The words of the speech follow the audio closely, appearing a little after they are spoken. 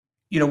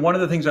one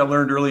of the things I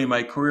learned early in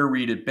my career,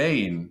 Reed, at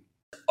Bain,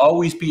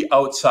 always be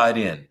outside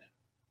in.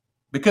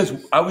 Because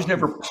I was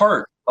never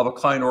part of a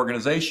client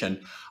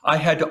organization, I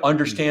had to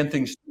understand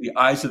things through the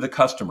eyes of the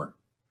customer,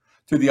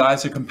 through the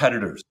eyes of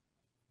competitors,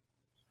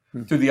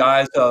 through the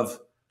eyes of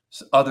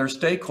other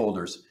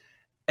stakeholders.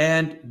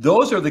 And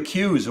those are the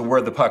cues of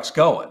where the puck's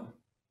going.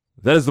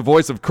 That is the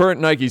voice of current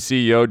Nike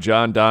CEO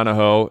John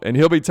Donahoe, and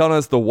he'll be telling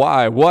us the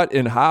why, what,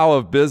 and how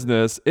of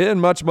business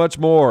and much, much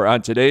more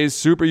on today's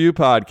Super U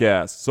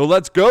podcast. So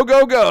let's go,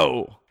 go,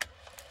 go.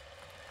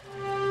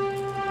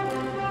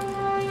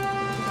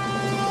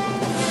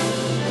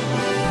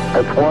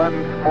 It's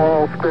one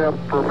small step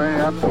for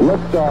man.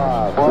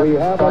 Liftoff. We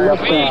have a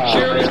liftoff. We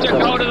choose to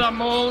go to the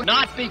moon,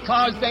 not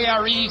because they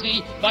are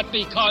easy, but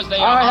because they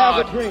are I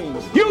hard. have a dream.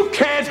 You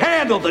can't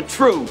handle the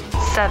truth.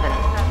 7,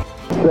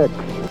 6,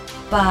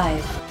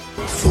 5,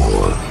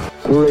 4,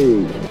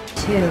 3,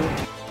 2,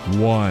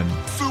 1.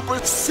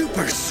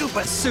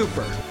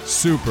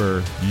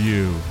 Super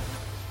U.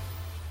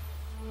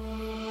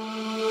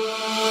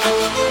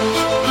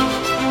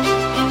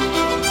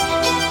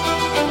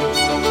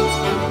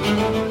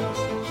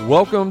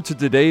 Welcome to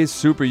today's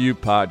Super U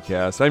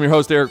podcast. I'm your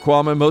host, Eric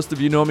Qualman. Most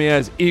of you know me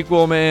as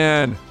Equal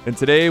Man. And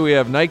today we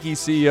have Nike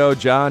CEO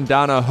John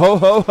Donahoe. Ho,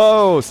 ho,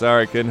 ho.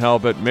 Sorry, couldn't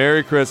help it.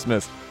 Merry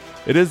Christmas.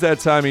 It is that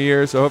time of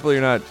year, so hopefully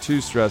you're not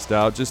too stressed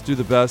out. Just do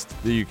the best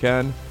that you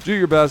can. Do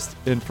your best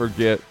and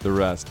forget the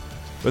rest.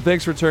 But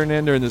thanks for tuning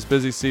in during this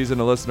busy season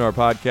to listen to our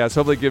podcast.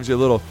 Hopefully it gives you a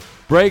little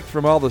break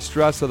from all the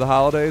stress of the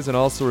holidays, and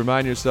also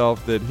remind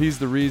yourself that he's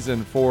the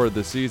reason for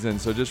the season.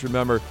 So just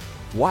remember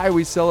why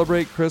we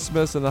celebrate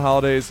Christmas and the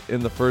holidays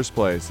in the first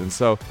place. And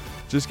so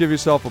just give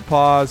yourself a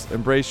pause,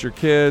 embrace your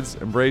kids,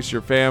 embrace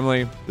your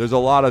family. There's a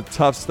lot of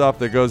tough stuff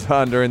that goes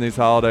on during these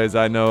holidays,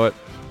 I know it.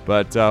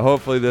 But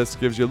hopefully this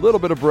gives you a little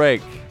bit of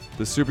break,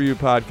 the Super U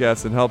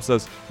podcast, and helps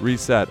us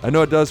reset. I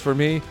know it does for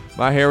me.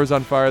 My hair was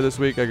on fire this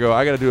week. I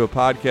got to do a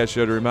podcast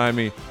show to remind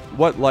me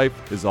what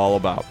life is all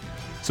about.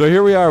 So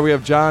here we are. We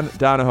have John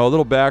Donahoe. A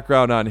little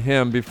background on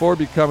him. Before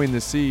becoming the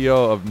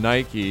CEO of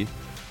Nike,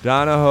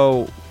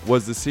 Donahoe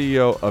was the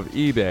CEO of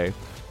eBay,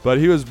 but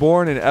he was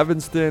born in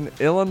Evanston,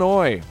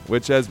 Illinois,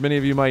 which, as many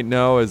of you might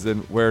know, is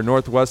where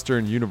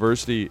Northwestern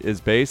University is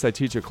based. I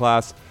teach a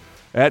class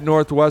at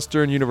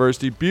Northwestern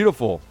University.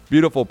 Beautiful,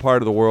 beautiful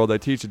part of the world. I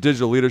teach a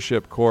digital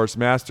leadership course,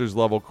 master's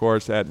level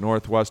course at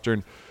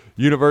Northwestern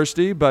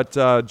University, but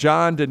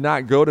John did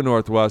not go to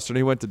Northwestern.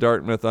 He went to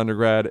Dartmouth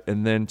undergrad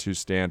and then to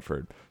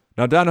Stanford.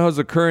 Now, Donahoe's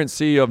the current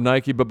CEO of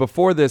Nike, but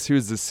before this, he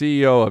was the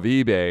CEO of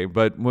eBay.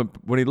 But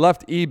when he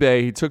left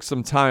eBay, he took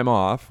some time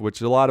off,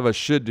 which a lot of us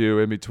should do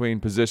in between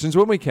positions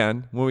when we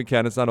can. When we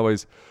can, it's not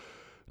always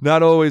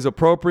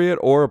appropriate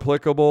or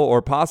applicable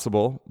or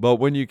possible, but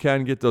when you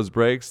can get those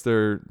breaks,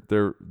 they're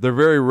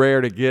very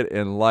rare to get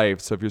in life.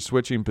 So if you're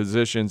switching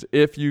positions,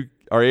 if you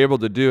are able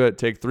to do it,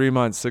 take 3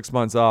 months, 6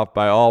 months off,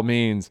 by all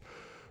means,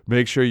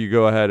 make sure you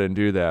go ahead and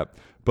do that.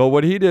 But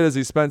what he did is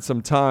he spent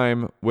some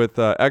time with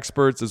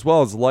experts as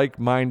well as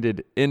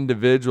like-minded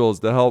individuals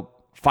to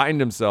help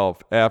find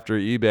himself after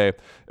eBay.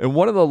 And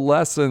one of the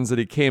lessons that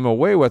he came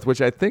away with,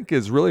 which I think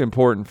is really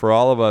important for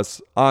all of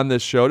us on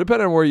this show,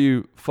 depending on where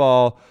you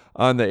fall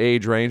on the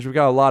age range. We've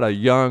got a lot of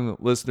young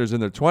listeners in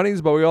their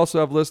 20s, but we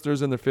also have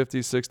listeners in their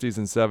 50s, 60s,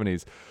 and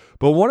 70s.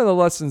 But one of the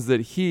lessons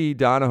that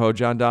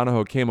John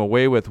Donahoe, came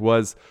away with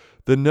was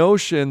the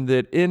notion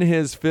that in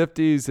his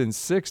 50s and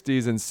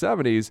 60s and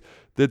 70s,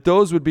 that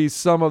those would be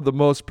some of the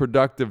most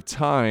productive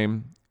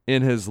time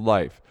in his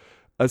life.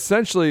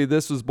 Essentially,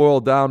 this was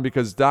boiled down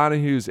because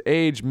Donahoe's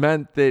age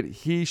meant that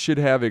he should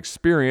have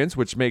experience,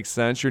 which makes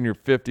sense. You're in your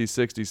 50s,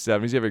 60s,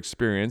 70s, you have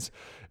experience.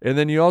 And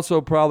then you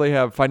also probably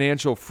have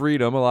financial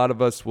freedom. A lot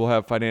of us will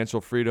have financial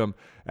freedom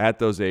at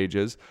those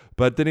ages.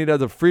 But then he'd have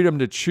the freedom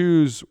to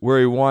choose where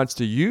he wants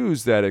to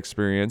use that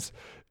experience,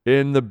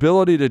 and the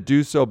ability to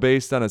do so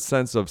based on a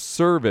sense of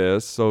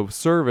service, so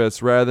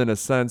service rather than a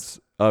sense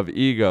of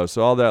ego.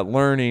 So all that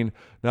learning,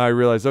 now I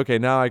realize, okay,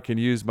 now I can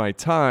use my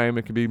time.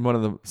 It can be some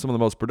of the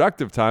most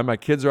productive time. My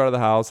kids are out of the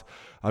house.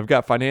 I've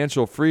got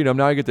financial freedom.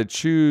 Now I get to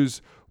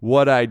choose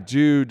what I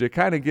do to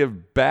kind of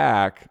give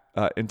back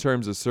in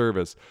terms of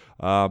service.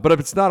 But if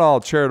it's not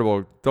all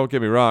charitable, don't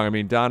get me wrong. I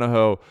mean,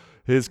 Donahoe,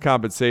 his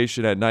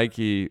compensation at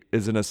Nike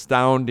is an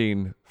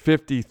astounding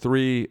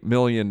 $53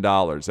 million.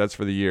 That's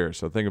for the year.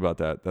 So think about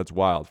that. That's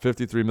wild.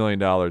 $53 million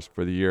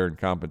for the year in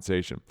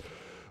compensation.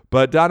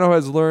 But Donahoe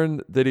has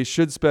learned that he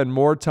should spend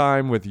more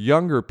time with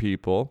younger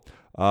people.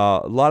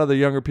 A lot of the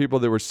younger people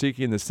that were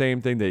seeking the same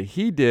thing that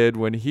he did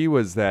when he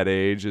was that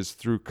age is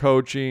through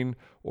coaching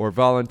or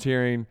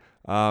volunteering.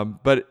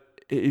 But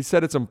he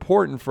said it's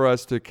important for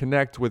us to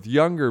connect with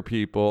younger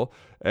people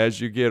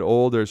as you get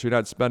older, so you're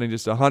not spending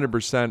just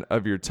 100%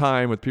 of your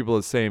time with people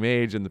the same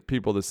age and the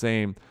people the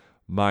same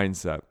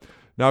mindset.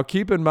 Now,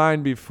 keep in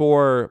mind,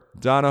 before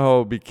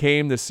Donahoe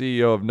became the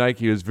CEO of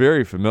Nike, he was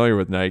very familiar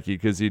with Nike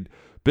because he'd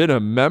been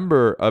a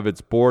member of its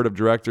board of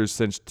directors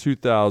since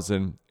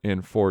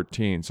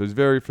 2014. So he's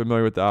very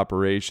familiar with the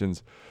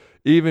operations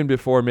even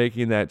before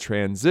making that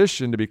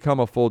transition to become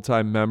a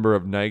full-time member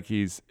of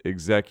Nike's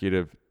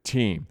executive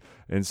team.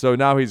 And so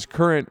now he's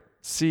current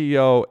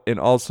CEO and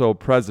also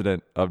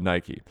president of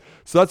Nike.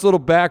 So that's a little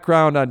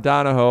background on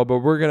Donahoe, but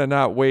we're going to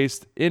not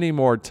waste any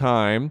more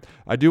time.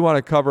 I do want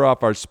to cover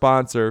off our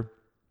sponsor.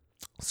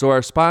 So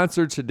our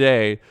sponsor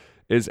today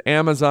is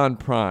Amazon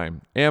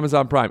Prime.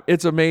 Amazon Prime.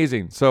 It's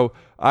amazing. So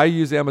I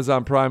use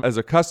Amazon Prime as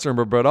a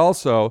customer, but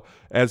also,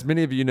 as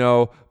many of you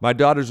know, my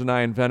daughters and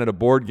I invented a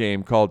board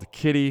game called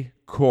Kitty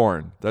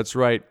Corn. That's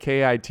right,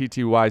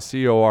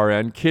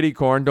 Kittycorn. Kitty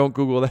Corn. Don't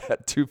Google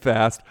that too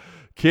fast.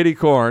 Kitty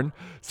Corn.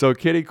 So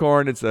Kitty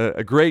Corn, it's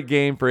a great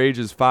game for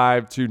ages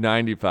 5 to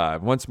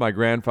 95. Once my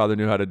grandfather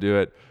knew how to do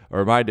it,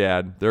 or my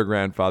dad, their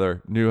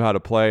grandfather, knew how to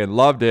play and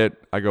loved it,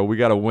 I go, we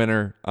got a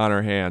winner on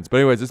our hands. But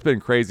anyways, it's been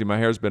crazy. My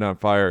hair's been on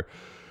fire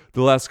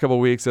the last couple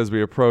of weeks as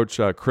we approach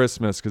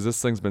Christmas, because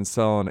this thing's been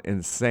selling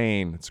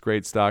insane. It's a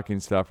great stocking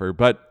stuffer.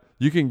 But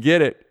you can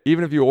get it,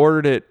 even if you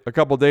ordered it a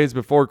couple days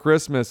before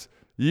Christmas,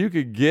 you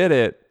could get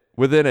it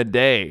within a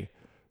day.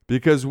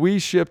 Because we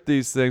ship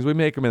these things, we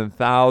make them in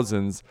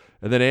thousands,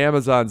 and then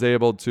Amazon's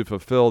able to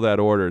fulfill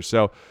that order.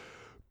 So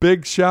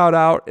big shout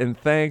out and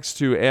thanks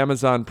to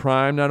Amazon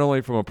Prime, not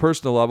only from a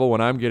personal level when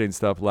I'm getting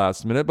stuff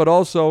last minute, but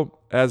also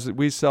as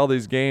we sell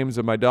these games,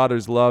 and my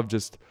daughters love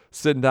just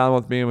sitting down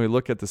with me and we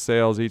look at the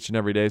sales each and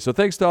every day. So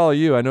thanks to all of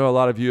you. I know a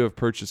lot of you have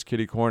purchased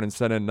Kitty Corn and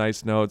sent in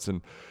nice notes,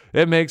 and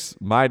it makes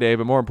my day,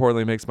 but more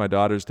importantly, it makes my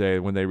daughter's day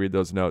when they read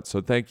those notes.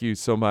 So thank you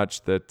so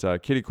much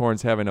that Kitty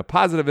Corn's having a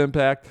positive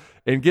impact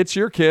and gets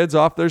your kids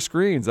off their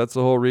screens. That's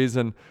the whole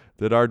reason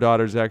that our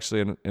daughters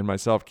actually and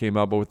myself came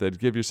up with it.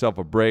 Give yourself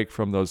a break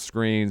from those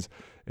screens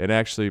and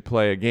actually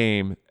play a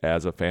game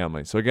as a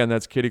family. So again,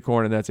 that's Kitty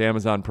Corn and that's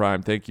Amazon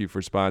Prime. Thank you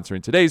for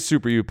sponsoring today's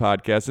Super U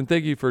podcast, and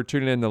thank you for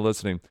tuning in and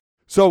listening.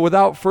 So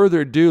without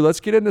further ado, let's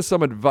get into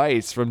some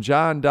advice from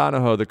John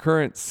Donahoe, the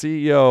current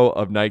CEO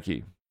of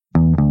Nike.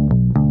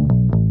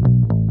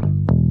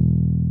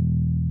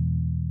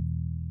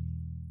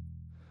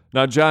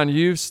 Now, John,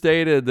 you've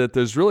stated that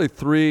there's really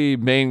three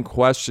main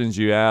questions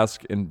you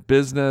ask in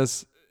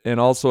business and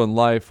also in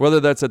life, whether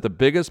that's at the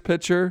biggest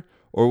picture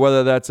or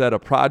whether that's at a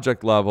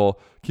project level.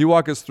 Can you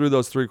walk us through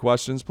those three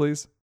questions,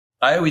 please?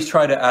 I always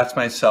try to ask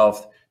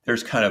myself,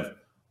 there's kind of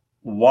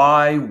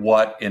why,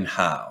 what, and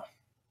how.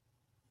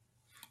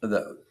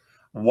 The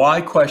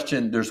why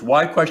question, there's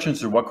why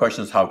questions, there's what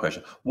questions, how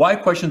questions. Why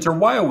questions are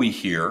why are we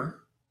here,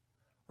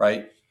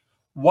 right?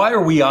 Why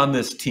are we on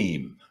this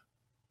team?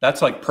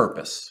 That's like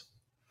purpose.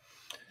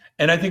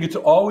 And I think it's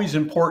always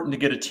important to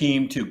get a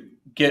team to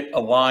get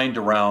aligned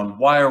around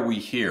why are we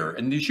here?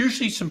 And there's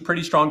usually some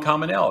pretty strong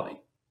commonality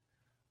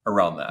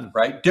around that,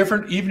 right?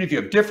 Different, even if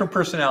you have different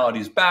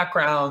personalities,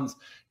 backgrounds,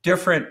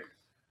 different,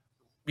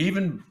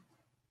 even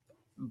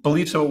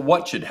beliefs of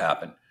what should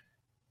happen.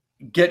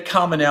 Get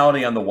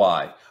commonality on the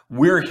why.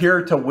 We're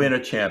here to win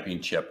a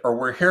championship, or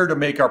we're here to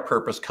make our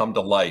purpose come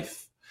to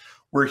life.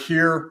 We're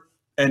here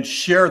and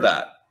share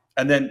that.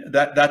 And then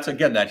that's,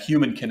 again, that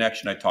human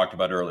connection I talked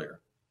about earlier.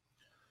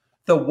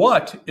 The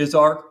what is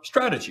our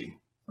strategy,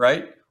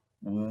 right?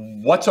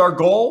 What's our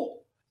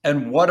goal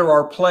and what are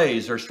our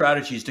plays or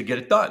strategies to get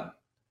it done?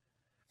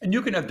 And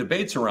you can have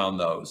debates around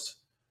those.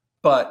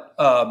 But,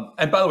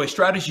 and by the way,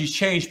 strategies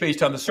change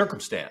based on the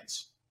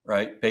circumstance,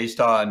 right? Based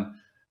on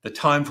the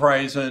time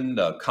horizon,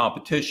 the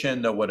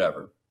competition, the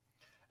whatever.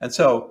 And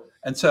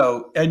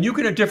you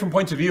can have different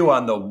points of view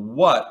on the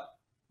what,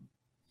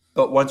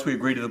 but once we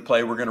agree to the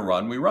play we're going to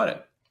run, we run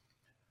it.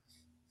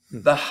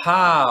 The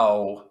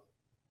how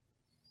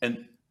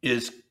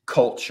is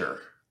culture.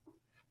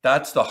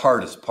 That's the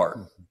hardest part.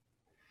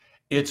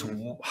 It's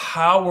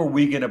how are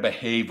we going to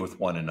behave with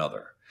one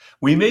another?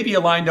 We may be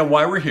aligned on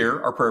why we're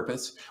here, our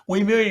purpose.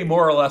 We may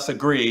more or less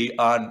agree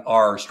on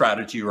our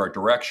strategy or our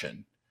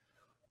direction.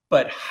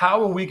 But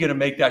how are we going to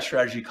make that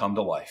strategy come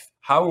to life?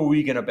 How are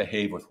we going to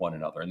behave with one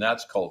another? And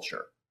that's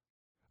culture.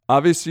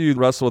 Obviously, you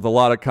wrestle with a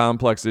lot of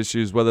complex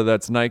issues, whether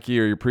that's Nike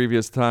or your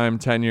previous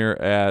tenure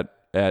at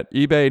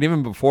eBay, and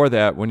even before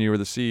that, when you were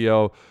the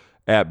CEO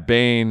at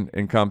Bain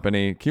 &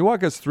 Company. Can you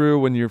walk us through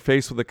when you're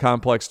faced with a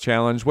complex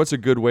challenge? What's a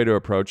good way to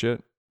approach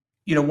it?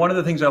 You know, one of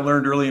the things I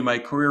learned early in my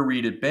career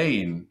read at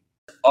Bain,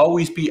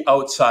 always be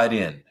outside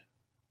in.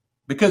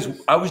 Because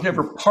I was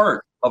never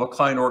part of a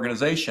client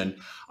organization,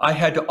 I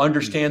had to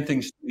understand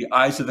things through the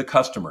eyes of the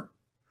customer,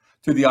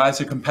 through the eyes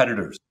of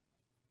competitors,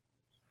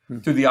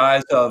 through the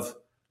eyes of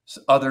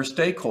other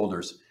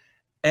stakeholders.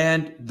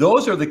 And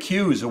those are the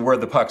cues of where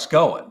the puck's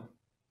going.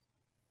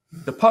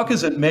 The puck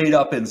isn't made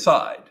up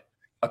inside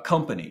a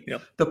company.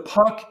 Yep. The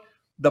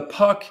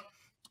puck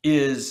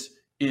is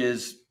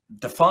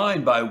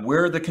defined by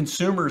where the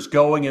consumer's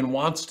going and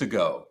wants to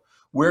go,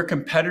 where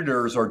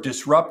competitors or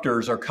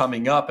disruptors are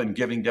coming up and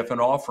giving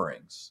different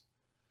offerings.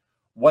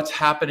 What's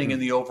happening in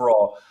the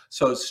overall.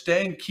 So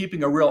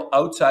keeping a real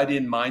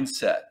outside-in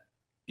mindset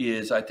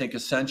is, I think,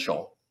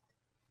 essential.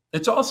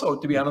 It's also,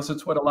 to be honest,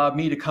 it's what allowed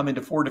me to come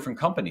into 4 different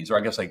companies, or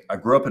I guess I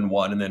grew up in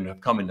one and then have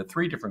come into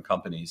 3 different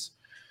companies.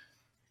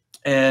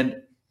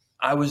 And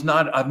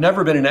I've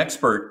never been an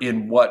expert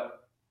in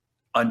what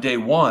on day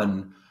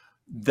one,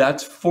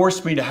 that's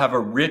forced me to have a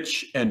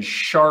rich and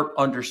sharp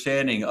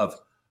understanding of,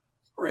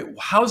 all right,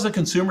 how's the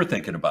consumer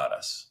thinking about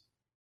us?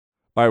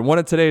 All right, one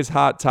of today's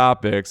hot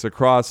topics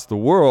across the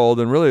world,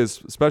 and really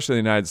especially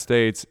in the United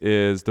States,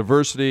 is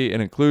diversity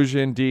and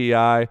inclusion,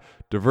 DEI,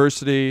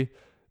 diversity,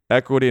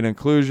 equity, and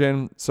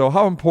inclusion. So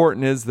how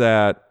important is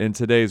that in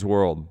today's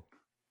world?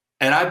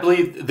 And I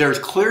believe there's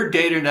clear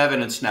data and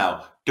evidence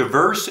now.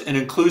 Diverse and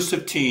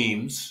inclusive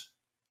teams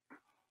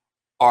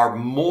are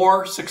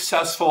more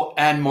successful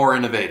and more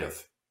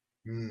innovative.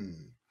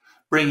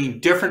 Bringing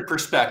different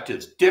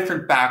perspectives,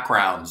 different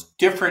backgrounds,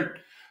 different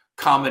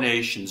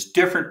combinations,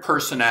 different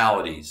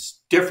personalities,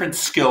 different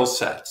skill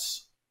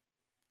sets,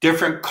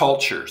 different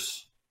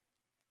cultures,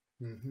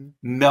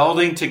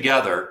 melding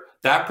together,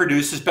 that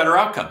produces better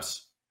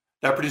outcomes.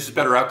 That produces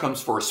better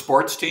outcomes for a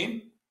sports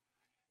team.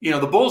 You know,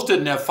 the Bulls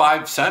didn't have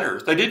 5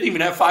 centers. They didn't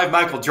even have 5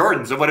 Michael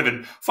Jordans. It would have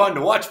been fun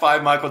to watch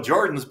 5 Michael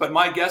Jordans, but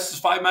my guess is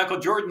 5 Michael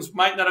Jordans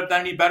might not have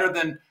done any better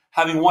than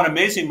having one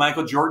amazing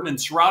Michael Jordan and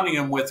surrounding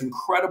him with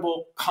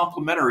incredible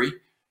complementary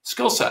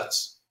skill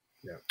sets.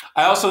 Yeah.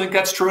 I also think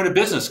that's true in a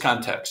business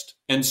context.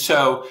 And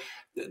so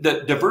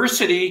the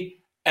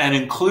diversity and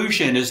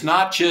inclusion is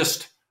not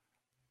just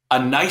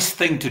a nice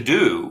thing to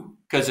do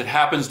because it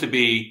happens to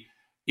be,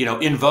 you know,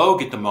 in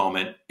vogue at the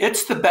moment.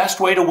 It's the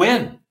best way to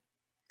win.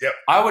 Yep.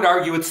 I would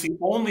argue it's the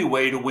only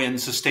way to win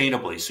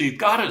sustainably. So you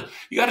got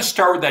to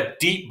start with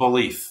that deep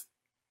belief.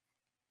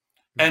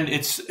 And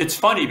it's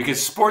funny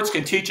because sports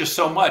can teach us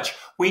so much.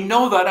 We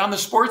know that on the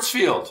sports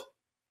field,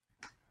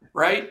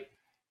 right?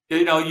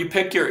 You know, you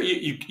pick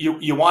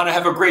you want to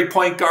have a great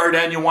point guard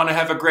and you want to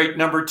have a great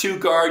number 2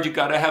 guard. You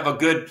got to have a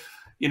good,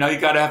 you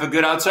got to have a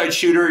good outside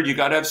shooter. You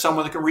got to have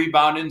someone that can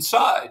rebound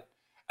inside,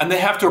 and they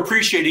have to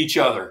appreciate each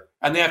other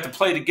and they have to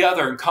play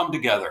together and come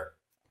together.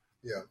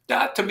 Yeah.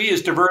 That to me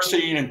is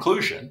diversity and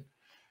inclusion.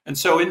 And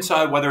so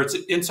whether it's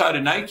inside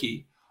of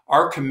Nike,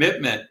 our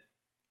commitment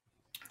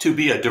to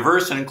be a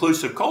diverse and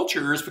inclusive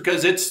culture is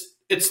because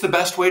it's the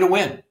best way to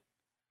win.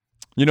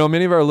 You know,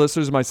 many of our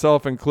listeners,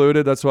 myself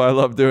included, that's why I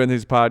love doing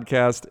these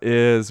podcasts,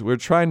 is we're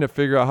trying to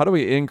figure out how do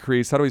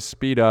we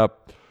speed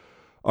up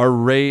our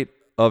rate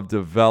of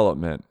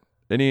development?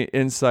 Any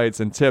insights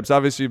and tips?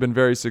 Obviously, you've been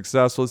very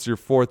successful. It's your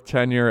 4th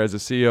tenure as a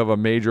CEO of a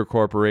major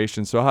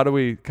corporation. So how do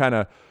we kind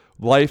of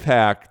life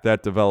hack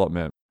that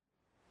development?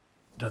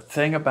 The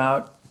thing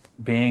about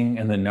being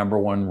in the number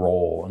one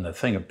role, and the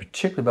thing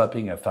particularly about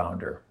being a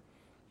founder,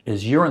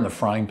 is you're in the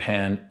frying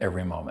pan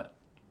every moment.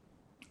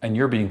 And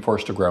you're being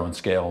forced to grow and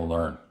scale and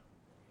learn.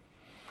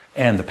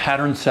 And the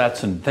pattern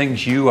sets and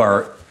things you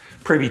are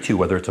privy to,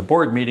 whether it's a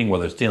board meeting,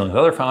 whether it's dealing with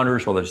other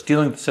founders, whether it's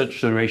dealing with the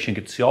situation,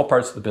 you get to see all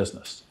parts of the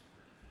business.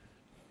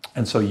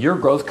 And so your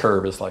growth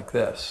curve is like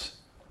this.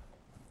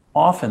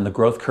 Often the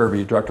growth curve of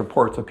your direct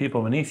reports of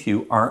people beneath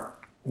you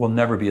will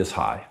never be as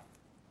high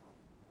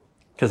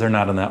because they're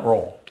not in that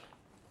role.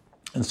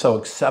 And so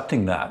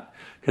accepting that,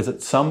 because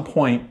at some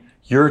point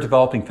you're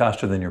developing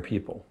faster than your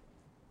people.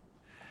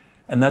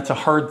 And that's a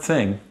hard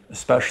thing,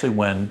 especially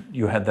when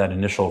you had that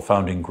initial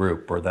founding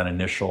group or that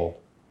initial,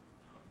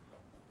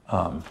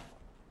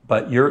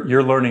 but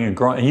you're learning and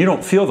growing, and you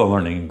don't feel the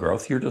learning and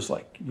growth. You're just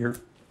like, you're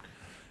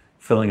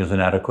feeling as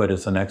inadequate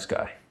as the next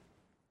guy.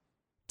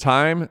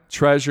 Time,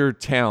 treasure,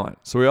 talent.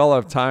 So we all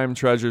have time,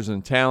 treasures,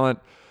 and talent,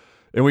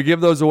 and we give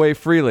those away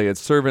freely.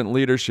 It's servant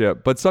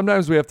leadership. But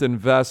sometimes we have to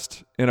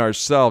invest in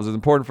ourselves. It's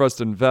important for us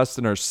to invest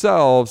in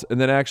ourselves,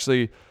 and then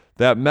actually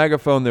that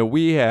megaphone that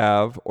we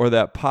have or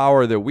that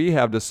power that we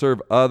have to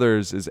serve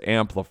others is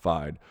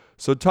amplified.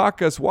 So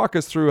walk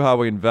us through how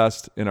we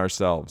invest in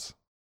ourselves.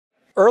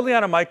 Early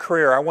on in my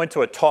career, I went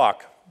to a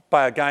talk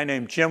by a guy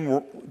named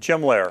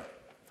Jim Lair.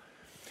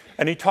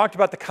 And he talked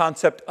about the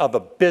concept of a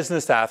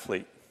business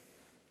athlete.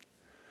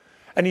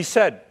 And he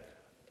said,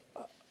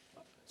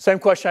 same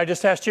question I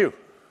just asked you.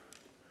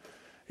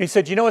 He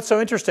said, you know what's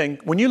so interesting?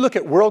 When you look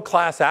at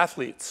world-class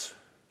athletes,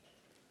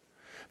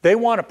 they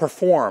want to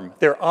perform.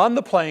 They're on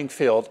the playing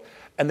field,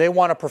 and they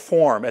want to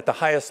perform at the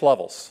highest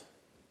levels.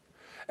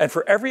 And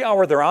for every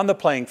hour they're on the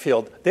playing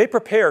field, they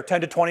prepare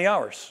 10 to 20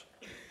 hours.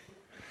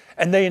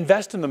 And they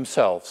invest in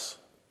themselves.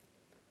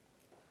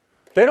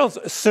 They don't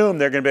assume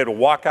they're going to be able to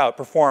walk out,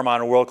 perform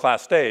on a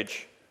world-class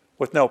stage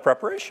with no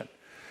preparation.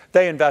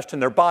 They invest in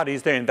their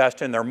bodies, they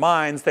invest in their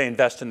minds, they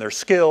invest in their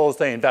skills,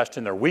 they invest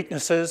in their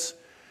weaknesses.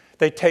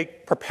 They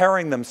take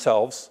preparing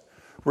themselves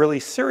really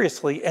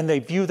seriously, and they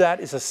view that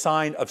as a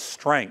sign of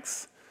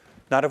strength,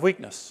 not of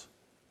weakness.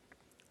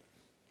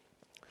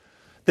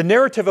 The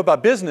narrative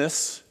about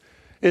business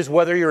is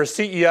whether you're a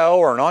CEO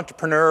or an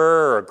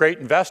entrepreneur or a great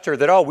investor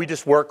that, oh, we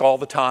just work all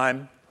the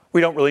time.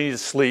 We don't really need to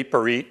sleep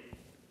or eat.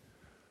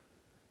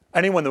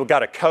 Anyone that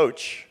got a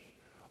coach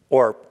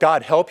or,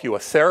 God help you, a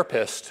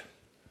therapist,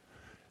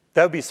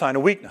 that would be a sign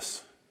of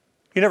weakness.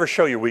 You never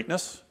show your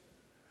weakness.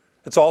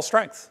 It's all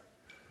strength.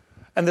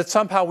 And that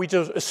somehow we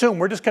just assume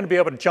we're just going to be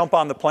able to jump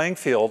on the playing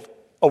field,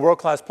 a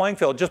world-class playing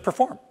field, just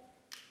perform.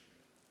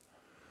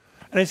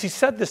 And as he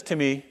said this to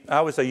me,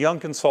 I was a young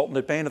consultant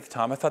at Bain at the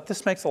time, I thought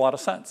this makes a lot of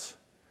sense.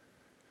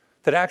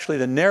 that actually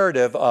the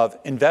narrative of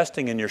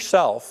investing in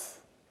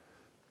yourself,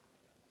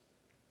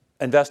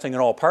 investing in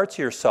all parts of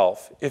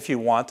yourself, if you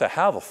want to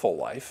have a full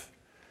life,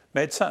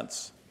 made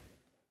sense.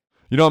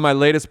 You know, in my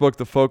latest book,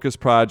 The Focus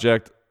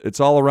Project, it's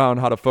all around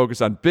how to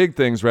focus on big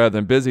things rather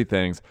than busy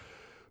things.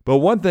 But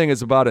one thing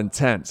is about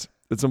intent.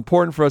 It's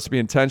important for us to be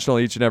intentional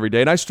each and every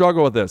day. And I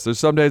struggle with this. There's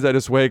some days I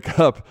just wake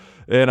up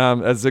and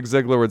as Zig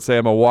Ziglar would say,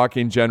 I'm a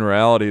walking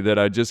generality, that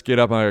I just get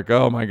up and I'm like,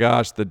 oh my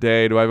gosh, the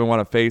day, do I even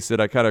want to face it?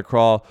 I kind of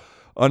crawl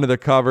under the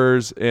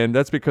covers. And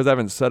that's because I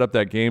haven't set up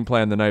that game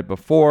plan the night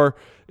before,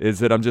 is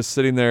that I'm just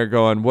sitting there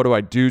going, what do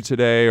I do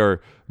today?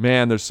 Or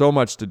man, there's so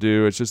much to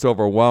do. It's just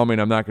overwhelming.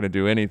 I'm not going to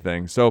do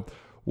anything. So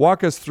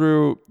walk us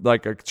through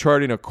like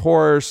charting a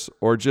course,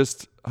 or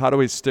just how do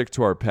we stick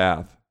to our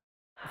path?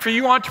 For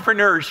you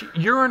entrepreneurs,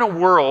 you're in a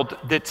world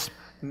that's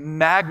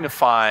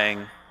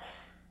magnifying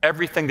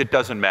everything that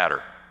doesn't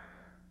matter,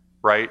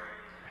 right?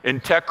 In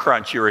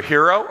TechCrunch, you're a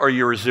hero or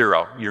you're a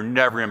zero. You're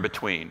never in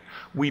between.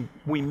 We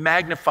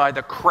magnify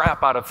the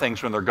crap out of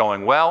things when they're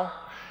going well,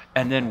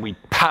 and then we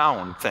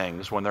pound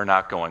things when they're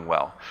not going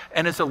well.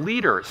 And as a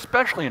leader,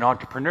 especially an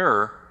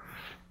entrepreneur,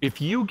 if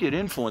you get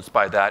influenced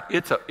by that,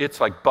 it's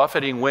like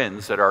buffeting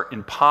winds that are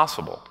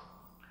impossible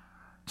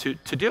to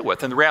deal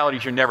with. And the reality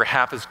is you're never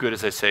half as good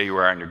as they say you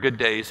are on your good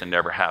days, and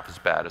never half as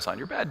bad as on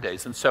your bad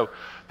days. And so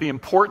the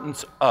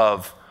importance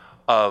of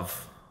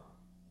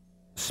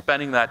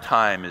spending that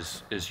time,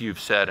 as you've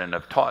said and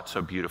have taught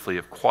so beautifully,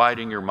 of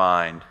quieting your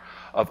mind,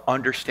 of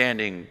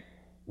understanding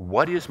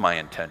what is my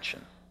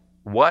intention,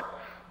 what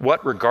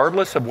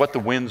regardless of what the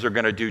winds are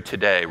going to do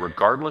today,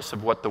 regardless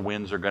of what the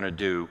winds are going to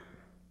do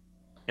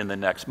in the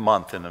next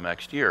month, in the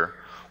next year,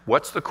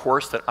 what's the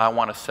course that I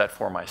want to set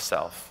for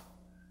myself?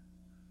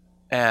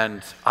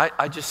 And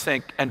I just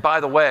think, and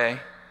by the way,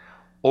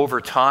 over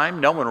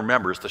time, no one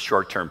remembers the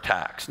short-term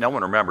tax. No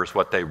one remembers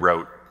what they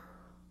wrote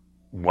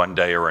one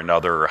day or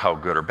another, or how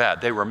good or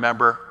bad. They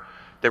remember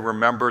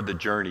the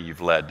journey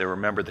you've led. They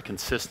remember the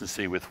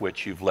consistency with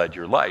which you've led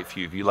your life.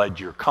 You've led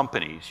your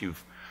companies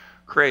you've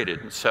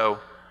created.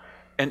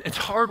 And it's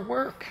hard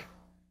work.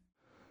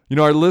 You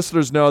know, our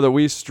listeners know that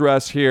we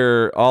stress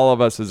here, all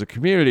of us as a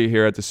community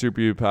here at the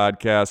Super You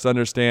Podcast,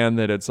 understand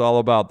that it's all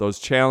about those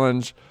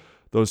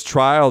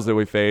trials that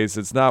we face.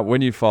 It's not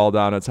when you fall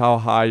down, it's how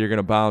high you're going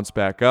to bounce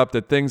back up,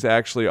 that things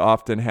actually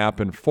often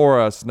happen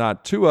for us,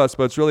 not to us,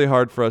 but it's really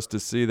hard for us to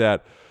see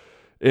that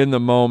in the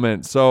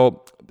moment.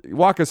 So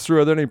walk us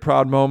through, are there any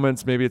proud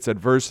moments? Maybe it's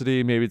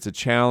adversity, maybe it's a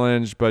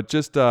challenge, but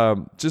just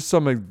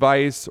some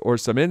advice or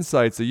some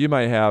insights that you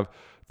might have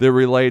that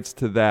relates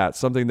to that.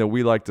 Something that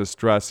we like to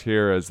stress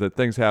here is that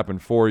things happen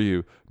for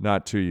you,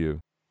 not to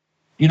you.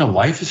 You know,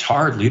 life is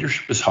hard.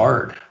 Leadership is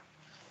hard.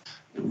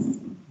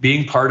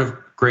 Being part of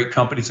great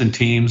companies and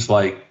teams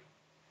like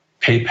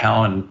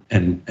PayPal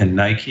and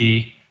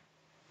Nike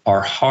are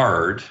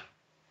hard,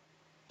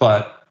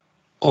 but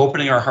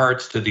opening our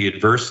hearts to the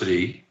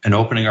adversity and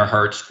opening our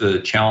hearts to the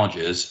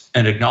challenges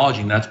and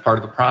acknowledging that's part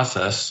of the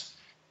process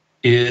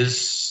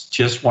is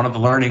just one of the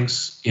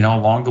learnings,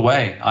 along the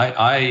way.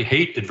 I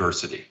hate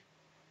adversity.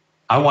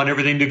 I want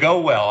everything to go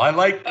well. I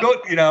like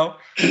good,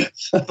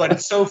 but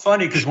it's so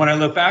funny because when I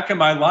look back at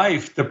my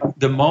life,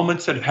 the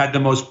moments that have had the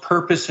most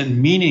purpose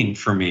and meaning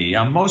for me,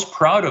 I'm most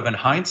proud of in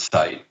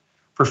hindsight,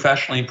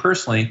 professionally and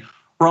personally,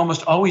 were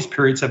almost always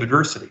periods of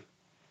adversity.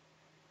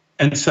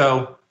 And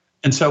so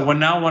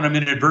when I'm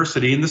in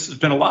adversity, and this has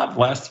been a lot the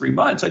last 3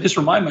 months, I just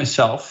remind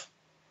myself,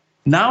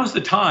 now is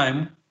the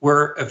time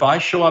where if I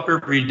show up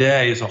every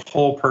day as a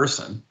whole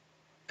person,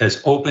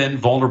 as open,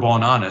 vulnerable,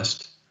 and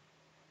honest,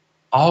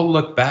 I'll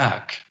look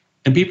back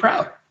and be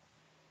proud,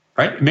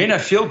 right? It may not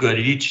feel good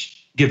at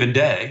each given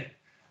day,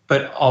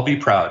 but I'll be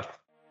proud.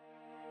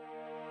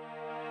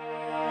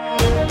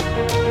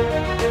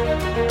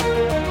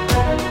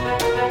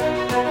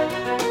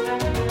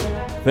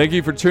 Thank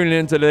you for tuning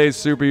in to today's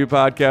Super You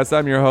Podcast.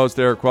 I'm your host,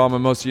 Eric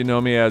Qualman. Most of you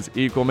know me as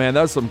Equal Man.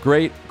 That was some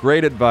great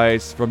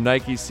advice from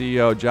Nike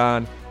CEO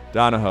John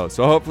Donahoe.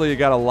 So hopefully you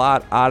got a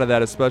lot out of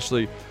that,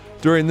 especially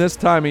during this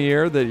time of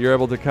year, that you're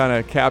able to kind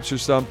of capture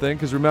something.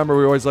 Because remember,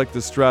 we always like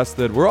to stress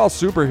that we're all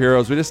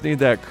superheroes. We just need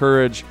that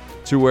courage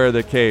to wear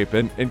the cape.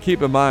 And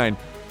keep in mind,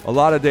 a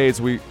lot of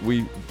days we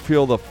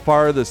feel the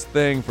farthest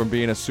thing from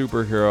being a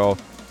superhero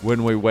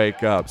when we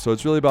wake up. So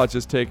it's really about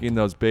just taking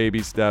those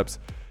baby steps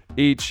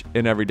each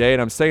and every day.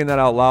 And I'm saying that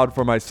out loud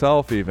for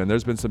myself even.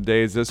 There's been some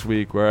days this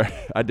week where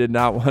I did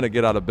not want to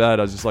get out of bed.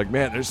 I was just like,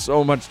 man, there's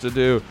so much to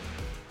do.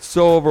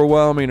 So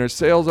overwhelming, or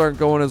sales aren't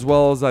going as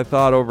well as I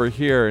thought over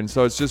here. And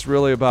so it's just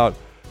really about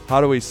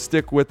how do we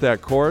stick with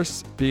that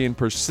course, being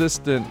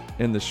persistent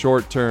in the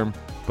short term,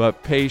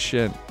 but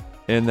patient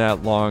in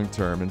that long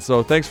term. And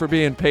so thanks for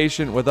being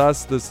patient with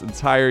us this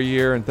entire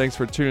year. And thanks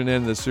for tuning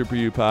in to the Super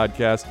You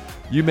Podcast.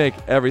 You make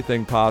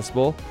everything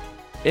possible.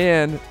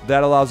 And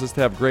that allows us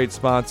to have great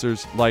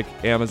sponsors like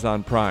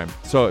Amazon Prime.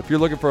 So if you're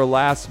looking for a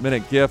last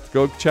minute gift,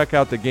 go check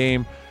out the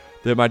game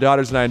that my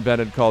daughters and I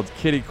invented called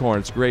Kitty Corn.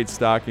 It's a great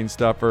stocking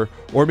stuffer.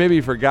 Or maybe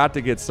you forgot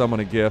to get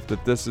someone a gift.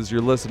 If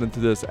you're listening to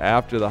this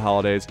after the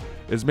holidays,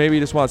 is maybe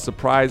you just want to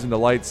surprise and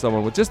delight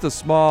someone with just a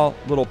small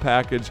little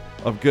package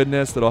of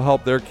goodness that'll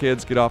help their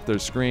kids get off their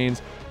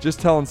screens. Just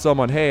telling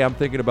someone, hey, I'm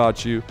thinking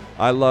about you.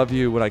 I love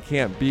you. When I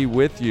can't be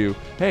with you,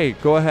 hey,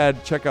 go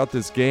ahead, check out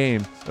this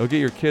game. It'll get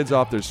your kids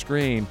off their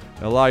screen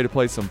and allow you to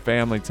play some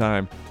family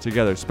time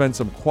together, spend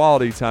some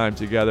quality time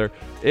together.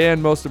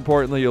 And most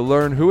importantly, you'll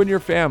learn who in your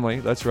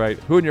family, that's right,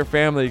 who in your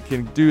family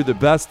can do the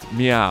best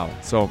meow.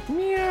 So,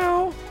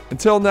 meow.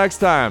 Until next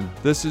time,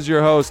 this is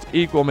your host,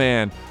 Equal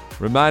Man,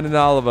 reminding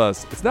all of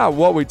us, it's not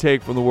what we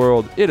take from the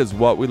world, it is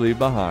what we leave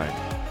behind.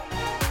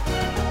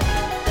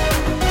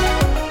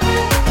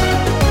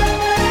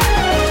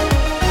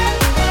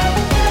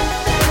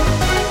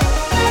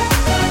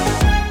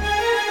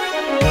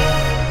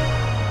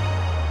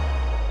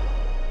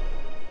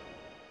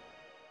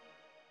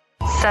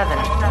 Seven.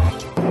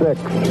 6.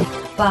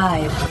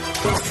 5.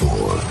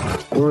 4.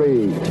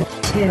 3.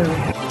 2.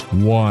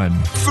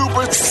 1.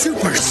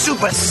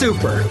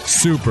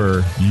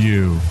 Super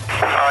you.